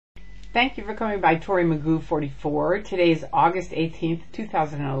Thank you for coming by Tori Magoo 44. Today is August 18th,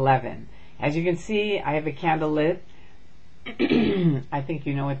 2011. As you can see, I have a candle lit. I think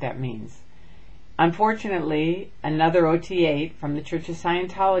you know what that means. Unfortunately, another OT8 from the Church of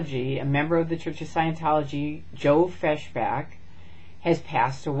Scientology, a member of the Church of Scientology, Joe Feshbach, has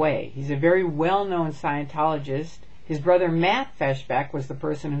passed away. He's a very well-known Scientologist. His brother Matt Feshback was the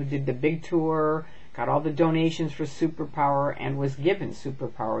person who did the big tour, got all the donations for superpower, and was given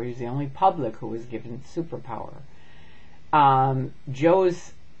superpower. He was the only public who was given superpower.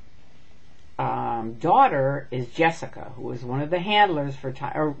 Joe's daughter is Jessica, who was one of the handlers for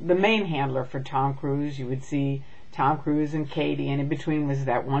Tom, or the main handler for Tom Cruise. You would see Tom Cruise and Katie, and in between was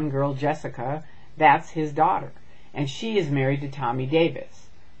that one girl, Jessica. That's his daughter. And she is married to Tommy Davis,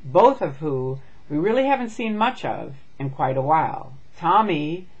 both of who we really haven't seen much of in quite a while.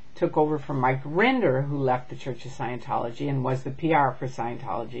 Tommy took over from Mike Rinder, who left the Church of Scientology and was the PR for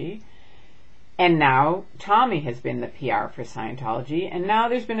Scientology. And now Tommy has been the PR for Scientology. And now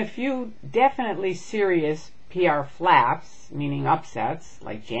there's been a few definitely serious PR flaps, meaning upsets,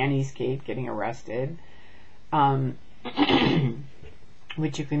 like Janice Kate getting arrested,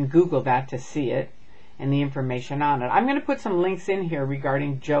 which you can Google that to see it and the information on it. I'm going to put some links in here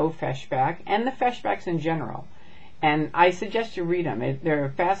regarding Joe Feshbach and the Feshbachs in general. And I suggest you read them. They're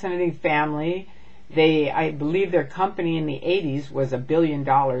a fascinating family. I believe their company in the 80s was $1 billion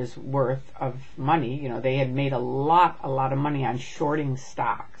worth of money. You know, they had made a lot of money on shorting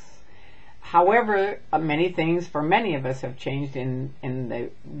stocks. However, many things for many of us have changed in the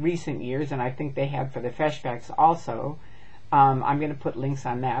recent years, and I think they have for the Feshbachs also. I'm going to put links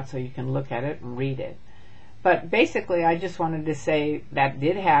on that so you can look at it and read it. But basically, I just wanted to say that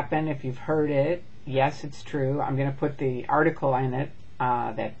did happen. If you've heard it, yes, it's true. I'm going to put the article in it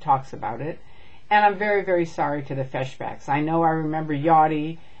that talks about it. And I'm very, very sorry to the Feshbachs. I know I remember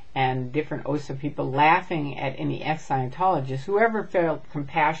Yachty and different OSA people laughing at any ex-Scientologists, whoever felt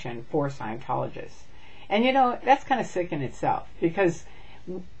compassion for Scientologists. And you know, that's kind of sick in itself, because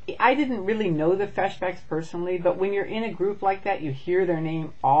I didn't really know the Feshbachs personally, but when you're in a group like that, you hear their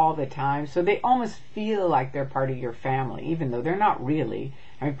name all the time, so they almost feel like they're part of your family, even though they're not really.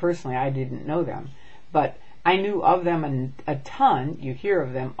 I mean, personally, I didn't know them, but I knew of them a ton. You hear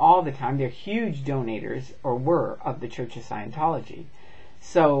of them all the time. They're huge donators, or were, of the Church of Scientology.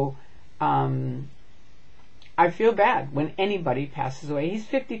 So I feel bad when anybody passes away. He's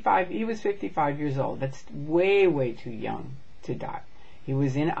 55. He was 55 years old. That's way, way too young to die. He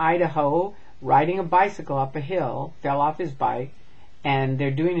was in Idaho riding a bicycle up a hill, fell off his bike, and they're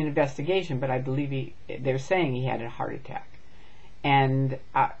doing an investigation, but I believe they're saying he had a heart attack. And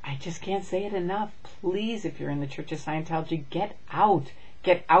I just can't say it enough. Please, if you're in the Church of Scientology, get out.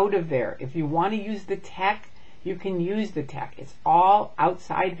 Get out of there. If you want to use the tech, you can use the tech. It's all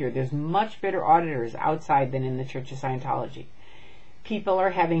outside here. There's much better auditors outside than in the Church of Scientology. People are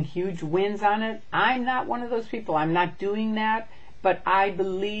having huge wins on it. I'm not one of those people. I'm not doing that. But I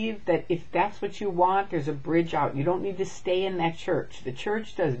believe that if that's what you want, there's a bridge out. You don't need to stay in that church. The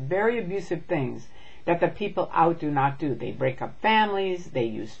church does very abusive things that the people out do not do. They break up families, they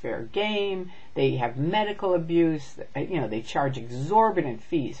use fair game, they have medical abuse, you know, they charge exorbitant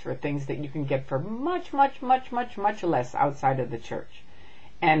fees for things that you can get for much, much, much, much, much less outside of the church.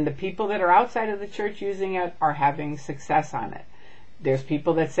 And the people that are outside of the church using it are having success on it. There's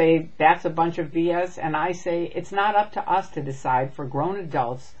people that say that's a bunch of BS, and I say it's not up to us to decide for grown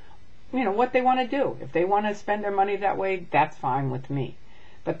adults, you know, what they want to do. If they want to spend their money that way, that's fine with me.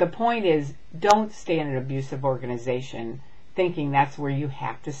 But the point is, don't stay in an abusive organization thinking that's where you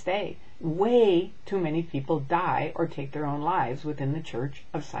have to stay. Way too many people die or take their own lives within the Church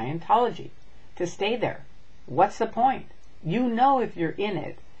of Scientology to stay there. What's the point? You know, if you're in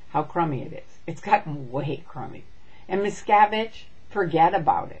it, how crummy it is. It's gotten way crummy. And Miscavige, forget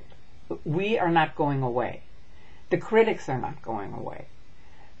about it. We are not going away. The critics are not going away.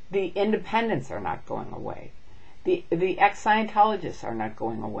 The independents are not going away. The ex-Scientologists are not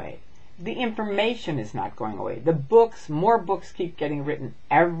going away. The information is not going away. The books, more books keep getting written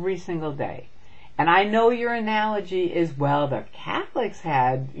every single day. And I know your analogy is, well, the Catholics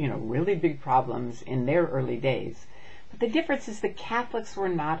had, you know, really big problems in their early days. But the difference is the Catholics were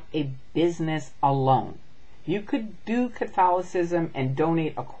not a business alone. You could do Catholicism and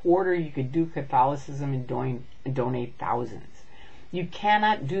donate a quarter. You could do Catholicism and donate thousands. You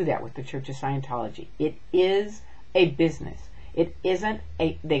cannot do that with the Church of Scientology. It is a business. It isn't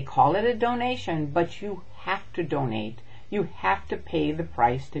they call it a donation, but you have to donate. You have to pay the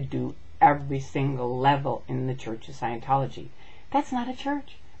price to do every single level in the Church of Scientology. That's not a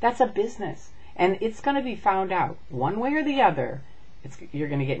church. That's a business. And it's going to be found out, one way or the other, you're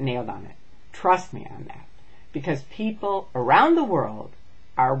going to get nailed on it. Trust me on that. Because people around the world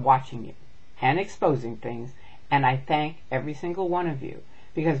are watching you and exposing things, and I thank every single one of you,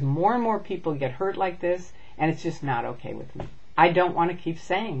 because more and more people get hurt like this, and it's just not okay with me. I don't want to keep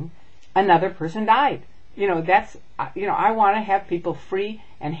saying another person died. I want to have people free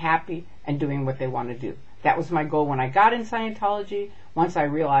and happy and doing what they want to do. That was my goal when I got in Scientology. Once I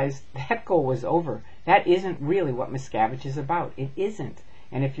realized that goal was over. That isn't really what Miscavige is about. It isn't.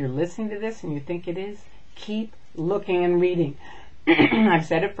 And if you're listening to this and you think it is, keep looking and reading. I've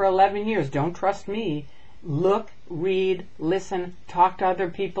said it for 11 years. Don't trust me. Look, read, listen, talk to other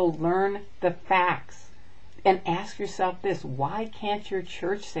people, learn the facts. And ask yourself this: why can't your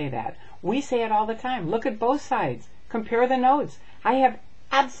church say that? We say it all the time. Look at both sides. Compare the notes. I have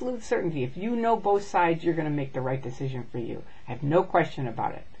absolute certainty. If you know both sides, you're going to make the right decision for you. I have no question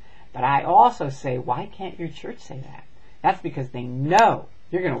about it. But I also say, why can't your church say that? That's because they know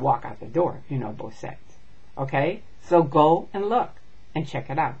you're going to walk out the door if you know both sides. Okay? So go and look and check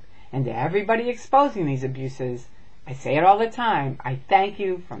it out. And to everybody exposing these abuses, I say it all the time, I thank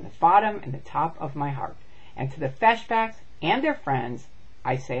you from the bottom and the top of my heart. And to the Feshbacks and their friends,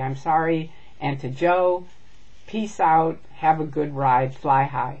 I say I'm sorry. And to Joe, peace out, have a good ride, fly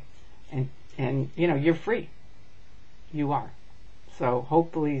high. And you're free. You are. So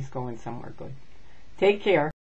hopefully he's going somewhere good. Take care.